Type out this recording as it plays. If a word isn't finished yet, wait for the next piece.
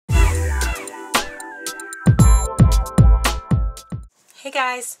Hey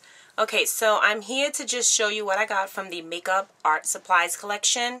guys, okay, so I'm here to just show you what I got from the makeup art supplies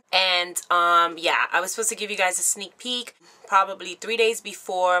collection. And yeah, I was supposed to give you guys a sneak peek probably 3 days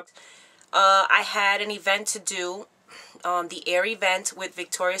before. I had an event to do, the Air event with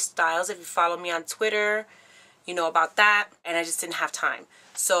Victoria Styles. If you follow me on Twitter, you know about that, and I just didn't have time.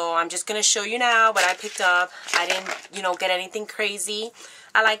 So I'm just gonna show you now what I picked up. I didn't, get anything crazy.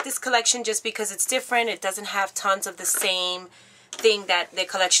 I like this collection just because it's different. It doesn't have tons of the same thing that their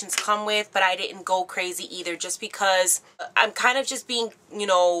collections come with, but I didn't go crazy either, just because I'm kind of just being,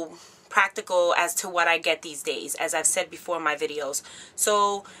 practical as to what I get these days, as I've said before in my videos.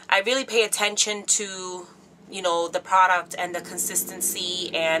 So I really pay attention to the product and the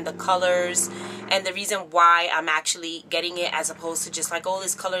consistency and the colors and the reason why I'm actually getting it, as opposed to just like, oh,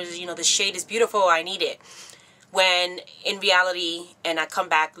 this color is, this shade is beautiful, I need it. When in reality, and I come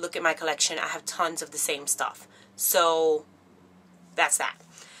back, look at my collection, I have tons of the same stuff. So that's that.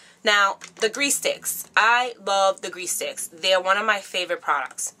 Now, the grease sticks. I love the grease sticks. They're one of my favorite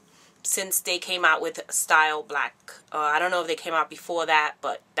products since they came out with Style Black. I don't know if they came out before that,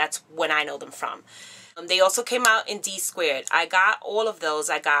 but that's when I know them from. They also came out in D squared. I got all of those.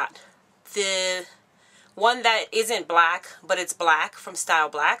 I got the one that isn't black, but it's black, from Style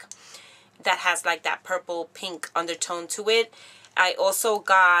Black, that has like that purple pink undertone to it. I also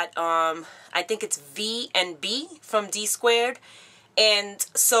got, I think it's V and B from D squared. And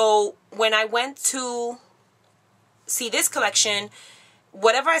so when I went to see this collection,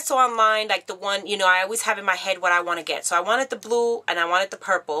 whatever I saw online, like the one, I always have in my head what I want to get. So I wanted the blue, and I wanted the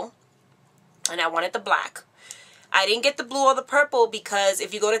purple, and I wanted the black. I didn't get the blue or the purple because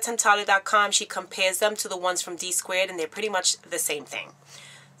if you go to Tantali.com, she compares them to the ones from D squared, and they're pretty much the same thing.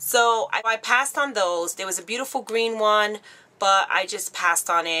 So I passed on those. There was a beautiful green one, but I just passed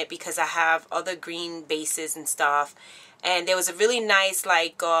on it because I have other green bases and stuff. And there was a really nice,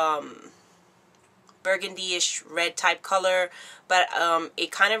 like, burgundy-ish red type color, but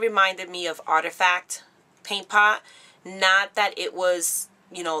it kind of reminded me of Artifact paint pot. Not that it was,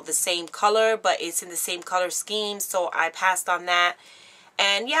 the same color, but it's in the same color scheme, so I passed on that.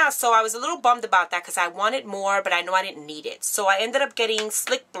 And yeah, so I was a little bummed about that because I wanted more, but I know I didn't need it. So I ended up getting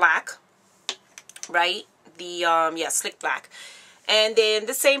Slick Black, right? The, Slick Black. And then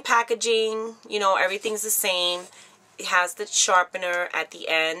the same packaging, everything's the same. It has the sharpener at the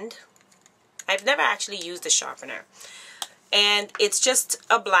end. I've never actually used a sharpener. And it's just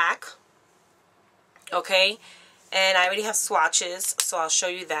a black, okay? And I already have swatches, so I'll show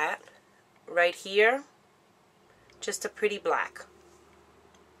you that. Right here, just a pretty black.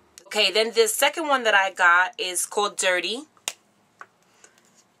 Okay, then the second one that I got is called Dirty.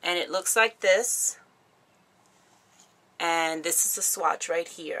 And it looks like this. And this is the swatch right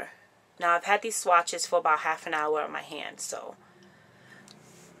here. Now, I've had these swatches for about half an hour on my hand, so.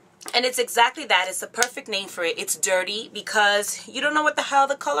 And it's exactly that. It's the perfect name for it. It's dirty because you don't know what the hell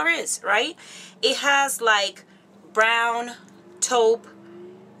the color is, right? It has like brown, taupe,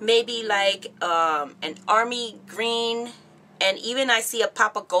 maybe like an army green, and even I see a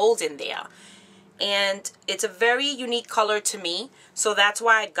pop of gold in there. And it's a very unique color to me, so that's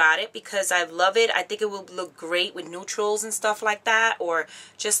why I got it, because I love it. I think it will look great with neutrals and stuff like that, or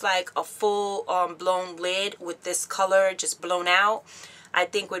just like a full blown lid with this color just blown out. I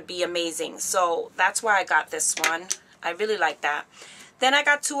think would be amazing. So that's why I got this one. I really like that. Then I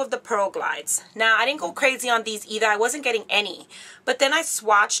got two of the Pearlglides. Now, I didn't go crazy on these either. I wasn't getting any. But then I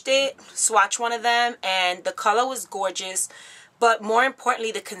swatched one of them, and the color was gorgeous. But more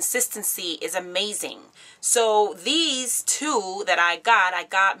importantly, the consistency is amazing. So these two that I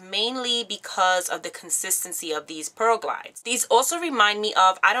got mainly because of the consistency of these Pearlglides. These also remind me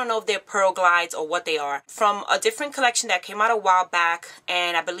of, I don't know if they're Pearlglides or what they are, from a different collection that came out a while back,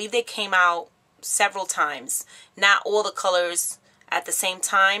 and I believe they came out several times. Not all the colors at the same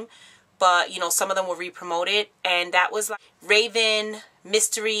time, but some of them were re-promoted, and that was like Raven,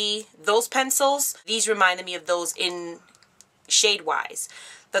 Mystery, those pencils. These reminded me of those in shade wise.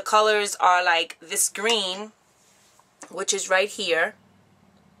 The colors are like this green, which is right here.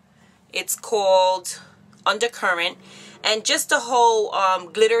 It's called Undercurrent, and just the whole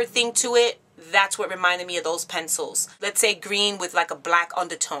glitter thing to it, that's what reminded me of those pencils. Let's say green with like a black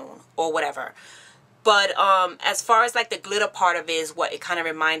undertone or whatever. But as far as like the glitter part of it is what it kind of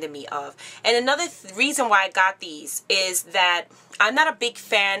reminded me of. And another reason why I got these is that I'm not a big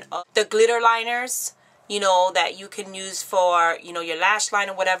fan of the glitter liners. you know, that you can use for, you know, your lash line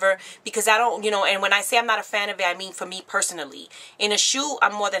or whatever, because I don't, you know, and when I say I'm not a fan of it, I mean for me personally. In a shoe,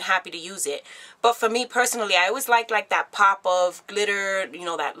 I'm more than happy to use it. But for me personally, I always like that pop of glitter, you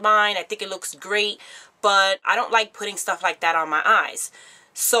know, that line. I think it looks great, but I don't like putting stuff like that on my eyes.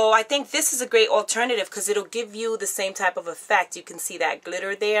 So I think this is a great alternative because it'll give you the same type of effect. You can see that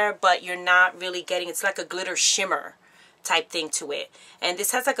glitter there, but you're not really getting, it's like a glitter shimmer type thing to it. And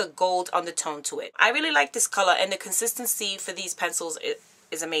this has like a gold undertone to it. I really like this color, and the consistency for these pencils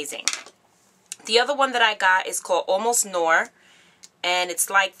is amazing. The other one that I got is called Almost Noir, and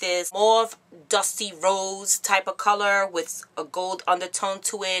it's like this mauve dusty rose type of color with a gold undertone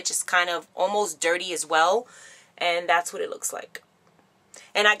to it, just kind of almost dirty as well. And that's what it looks like.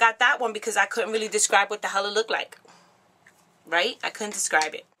 And I got that one because I couldn't really describe what the hell it looked like. Right? I couldn't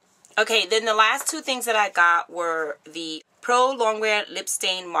describe it. Okay, then the last two things that I got were the Pro Longwear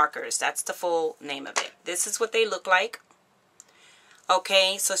Lipstain Markers. That's the full name of it. This is what they look like.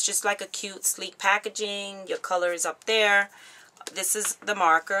 Okay, so it's just like a cute, sleek packaging. Your color is up there. This is the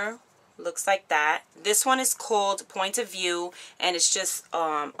marker. Looks like that. This one is called Point of View, and it's just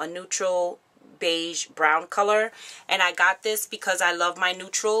a neutral beige brown color, and I got this because I love my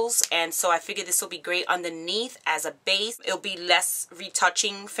neutrals, and so I figured this will be great underneath as a base. It'll be less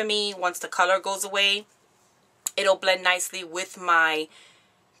retouching for me once the color goes away. It'll blend nicely with my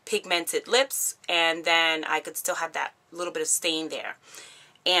pigmented lips, and then I could still have that little bit of stain there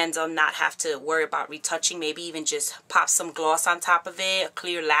and not have to worry about retouching. Maybe even just pop some gloss on top of it, a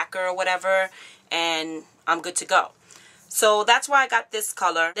clear lacquer or whatever, and I'm good to go. So that's why I got this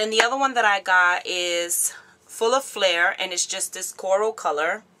color. Then the other one that I got is full of flair, and it's just this coral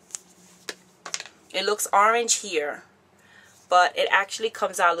color. It looks orange here, but it actually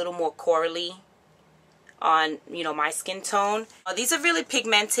comes out a little more corally on, you know, my skin tone. These are really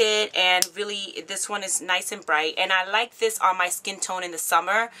pigmented, and really this one is nice and bright, and I like this on my skin tone in the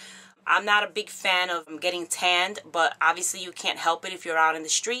summer. I'm not a big fan of getting tanned, but obviously you can't help it if you're out in the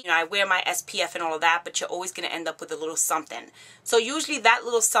street. You know, I wear my SPF and all of that, but you're always going to end up with a little something. So usually that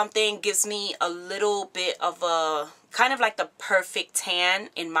little something gives me a little bit of a, kind of like the perfect tan,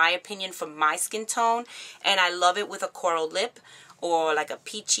 in my opinion, for my skin tone. And I love it with a coral lip, or like a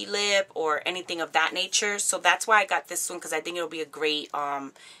peachy lip, or anything of that nature. So that's why I got this one, because I think it'll be a great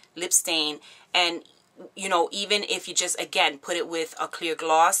lip stain. And you know, even if you just, again, put it with a clear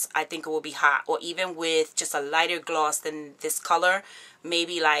gloss, I think it will be hot. Or even with just a lighter gloss than this color,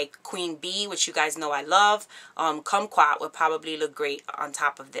 maybe like Queen Bee, which you guys know I love, Kumquat would probably look great on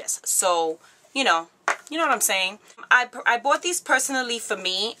top of this. So, you know what I'm saying. I bought these personally for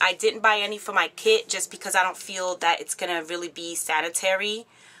me. I didn't buy any for my kit just because I don't feel that it's going to really be sanitary,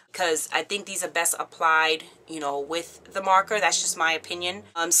 because I think these are best applied, you know, with the marker. That's just my opinion.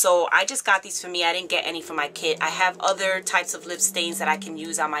 So I just got these for me. I didn't get any for my kit. I have other types of lip stains that I can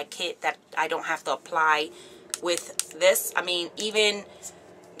use on my kit that I don't have to apply with this. I mean, even,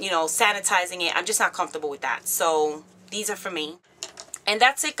 you know, sanitizing it, I'm just not comfortable with that. So these are for me. And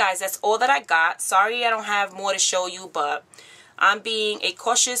that's it, guys. That's all that I got. Sorry I don't have more to show you, but I'm being a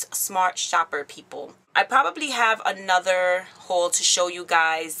cautious, smart shopper, people. I probably have another haul to show you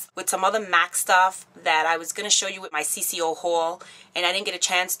guys with some other MAC stuff that I was going to show you with my CCO haul, and I didn't get a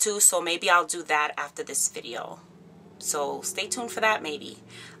chance to, so maybe I'll do that after this video. So stay tuned for that, maybe.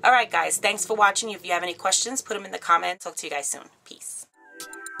 Alright guys, thanks for watching. If you have any questions, put them in the comments. Talk to you guys soon. Peace.